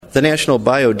The National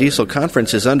Biodiesel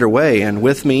Conference is underway, and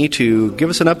with me to give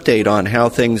us an update on how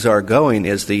things are going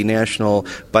is the National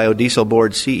Biodiesel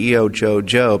Board CEO,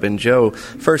 Jobe. And Joe,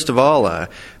 first of all,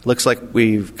 looks like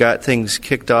we've got things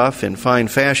kicked off in fine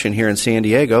fashion here in San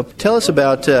Diego. Tell us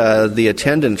about the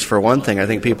attendance, for one thing. I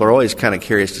think people are always kind of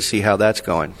curious to see how that's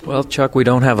going. Well, Chuck, we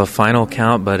don't have a final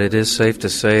count, but it is safe to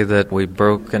say that we've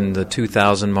broken the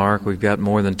 2,000 mark. We've got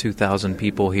more than 2,000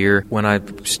 people here. When I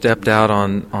stepped out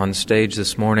on stage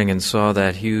this morning and saw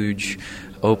that huge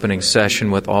opening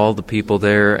session with all the people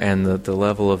there and the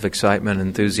level of excitement and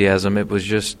enthusiasm, it was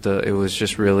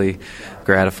just really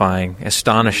gratifying,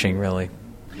 astonishing, really.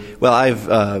 Well,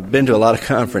 I've been to a lot of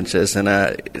conferences,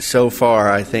 and so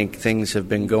far I think things have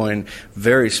been going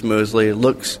very smoothly. It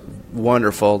looks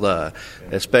wonderful,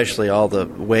 especially all the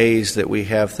ways that we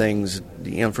have things,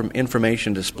 from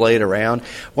information displayed around.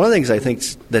 One of the things I think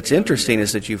that's interesting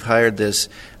is that you've hired this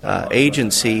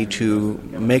agency to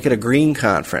make it a green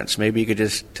conference. Maybe you could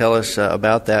just tell us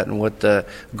about that and what the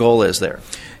goal is there.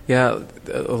 Yeah,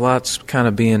 a lot's kind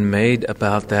of being made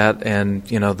about that, and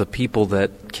the people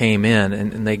that came in,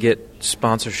 and they get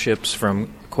sponsorships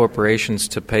from corporations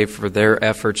to pay for their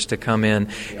efforts to come in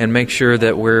and make sure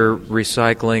that we're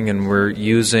recycling and we're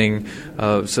using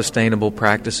sustainable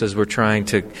practices. We're trying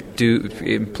to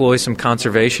employ some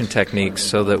conservation techniques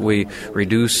so that we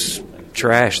reduce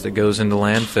trash that goes into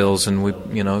landfills, and we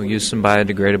use some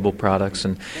biodegradable products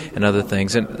and other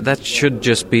things. And that should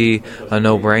just be a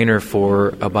no-brainer for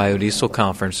a biodiesel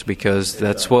conference, because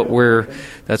that's what we're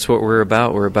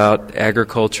about. We're about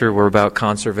agriculture, we're about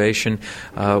conservation,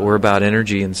 we're about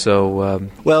energy. And so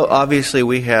well, obviously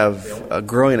we have a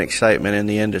growing excitement in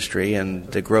the industry, and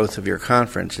the growth of your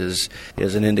conference is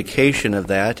an indication of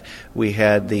that. We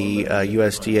had the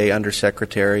USDA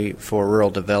Undersecretary for Rural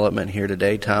Development here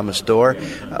today, Thomas Dorr.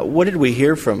 What did we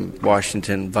hear from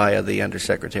Washington via the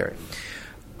Undersecretary?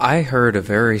 I heard a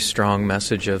very strong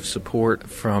message of support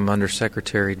from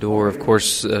Undersecretary Dorr. Of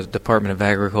course, the Department of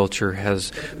Agriculture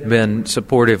has been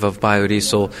supportive of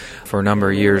biodiesel for a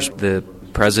number of years. The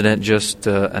President just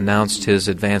announced his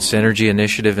Advanced Energy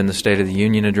Initiative in the State of the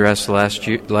Union address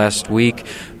last week,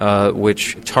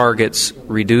 which targets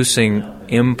reducing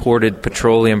imported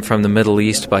petroleum from the Middle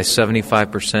East by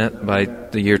 75% by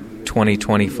the year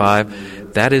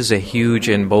 2025. That is a huge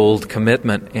and bold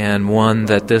commitment, and one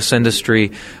that this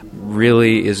industry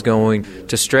really is going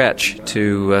to stretch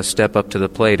to step up to the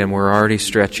plate, and we're already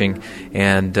stretching,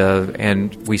 and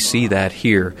we see that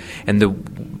here. And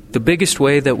the biggest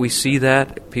way that we see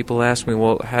that, people ask me,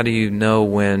 well, how do you know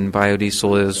when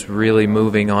biodiesel is really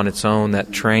moving on its own?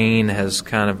 That train has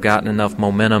kind of gotten enough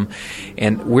momentum,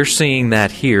 and we're seeing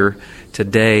that here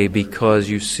today because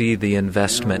you see the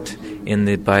investment in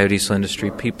the biodiesel industry,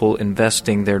 people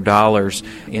investing their dollars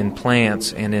in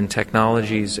plants and in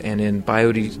technologies and in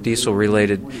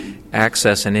biodiesel-related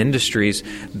access and industries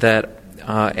that,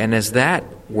 and as that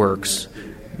works,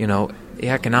 the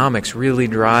economics really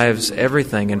drives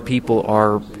everything, and people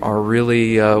are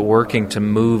really working to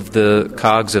move the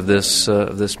cogs of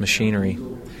this machinery.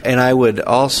 And I would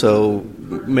also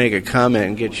make a comment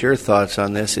and get your thoughts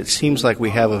on this. It seems like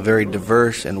we have a very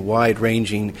diverse and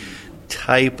wide-ranging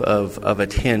type of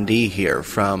attendee here,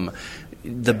 from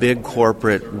the big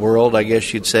corporate world, I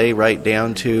guess you'd say, right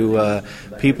down to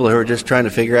people who are just trying to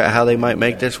figure out how they might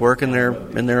make this work in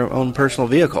their own personal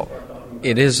vehicle.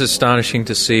 It is astonishing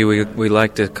to see. We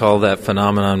like to call that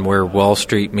phenomenon where Wall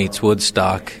Street meets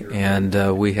Woodstock,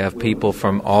 and we have people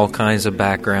from all kinds of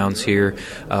backgrounds here.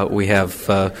 We have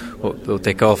what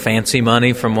they call fancy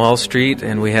money from Wall Street,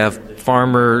 and we have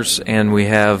farmers, and we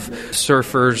have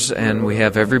surfers, and we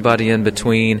have everybody in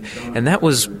between. And that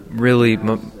was really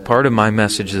part of my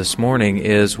message this morning,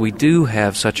 is we do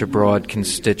have such a broad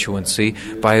constituency.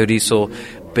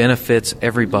 Biodiesel benefits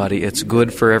everybody. It's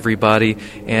good for everybody,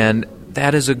 and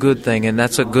that is a good thing, and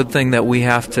that's a good thing that we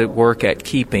have to work at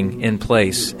keeping in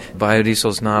place. Biodiesel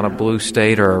is not a blue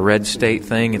state or a red state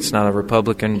thing. It's not a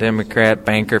Republican, Democrat,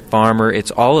 banker, farmer. It's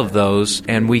all of those,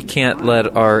 and we can't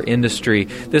let our industry...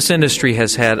 This industry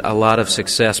has had a lot of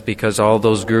success because all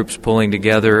those groups pulling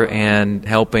together and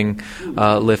helping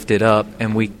lift it up,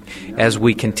 and as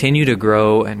we continue to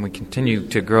grow, and we continue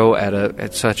to grow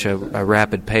at such a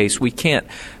rapid pace, we can't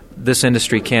this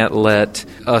industry can't let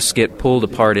us get pulled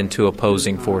apart into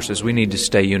opposing forces. We need to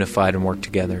stay unified and work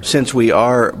together. Since we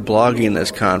are blogging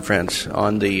this conference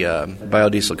on the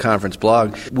Biodiesel Conference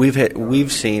blog,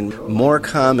 we've seen more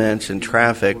comments and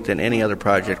traffic than any other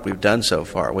project we've done so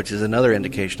far, which is another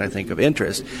indication, I think, of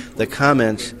interest. The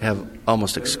comments have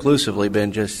almost exclusively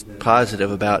been just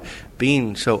positive about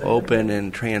being so open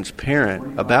and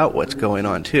transparent about what's going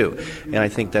on, too. And I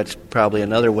think that's probably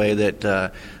another way that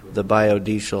the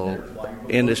biodiesel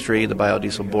industry, the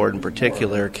biodiesel board in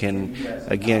particular, can,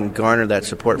 again, garner that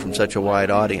support from such a wide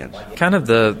audience. Kind of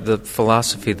the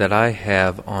philosophy that I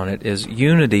have on it is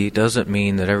unity doesn't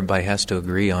mean that everybody has to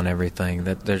agree on everything,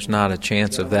 that there's not a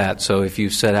chance of that. So if you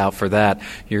set out for that,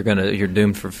 you're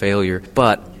doomed for failure.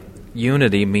 But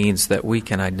unity means that we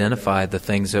can identify the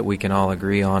things that we can all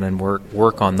agree on and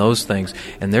work on those things.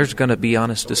 And there's going to be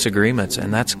honest disagreements,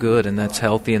 and that's good, and that's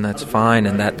healthy, and that's fine.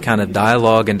 And that kind of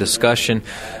dialogue and discussion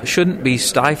shouldn't be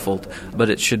stifled, but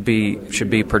it should be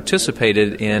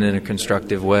participated in a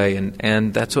constructive way.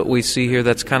 And that's what we see here.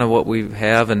 That's kind of what we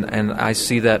have, and I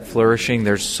see that flourishing.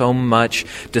 There's so much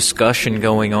discussion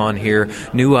going on here,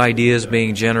 new ideas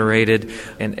being generated,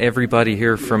 and everybody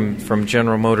here from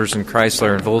General Motors and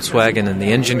Chrysler and Volkswagen and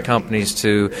the engine companies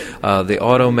to the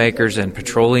automakers and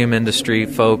petroleum industry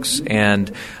folks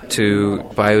and to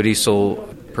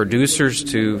biodiesel producers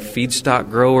to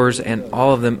feedstock growers, and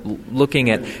all of them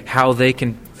looking at how they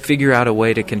can figure out a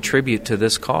way to contribute to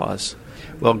this cause.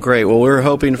 Well, great. Well, we're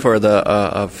hoping for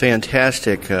a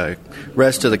fantastic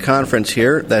rest of the conference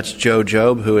here. That's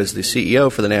Jobe, who is the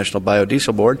CEO for the National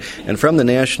Biodiesel Board. And from the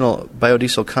National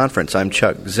Biodiesel Conference, I'm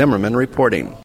Chuck Zimmerman reporting.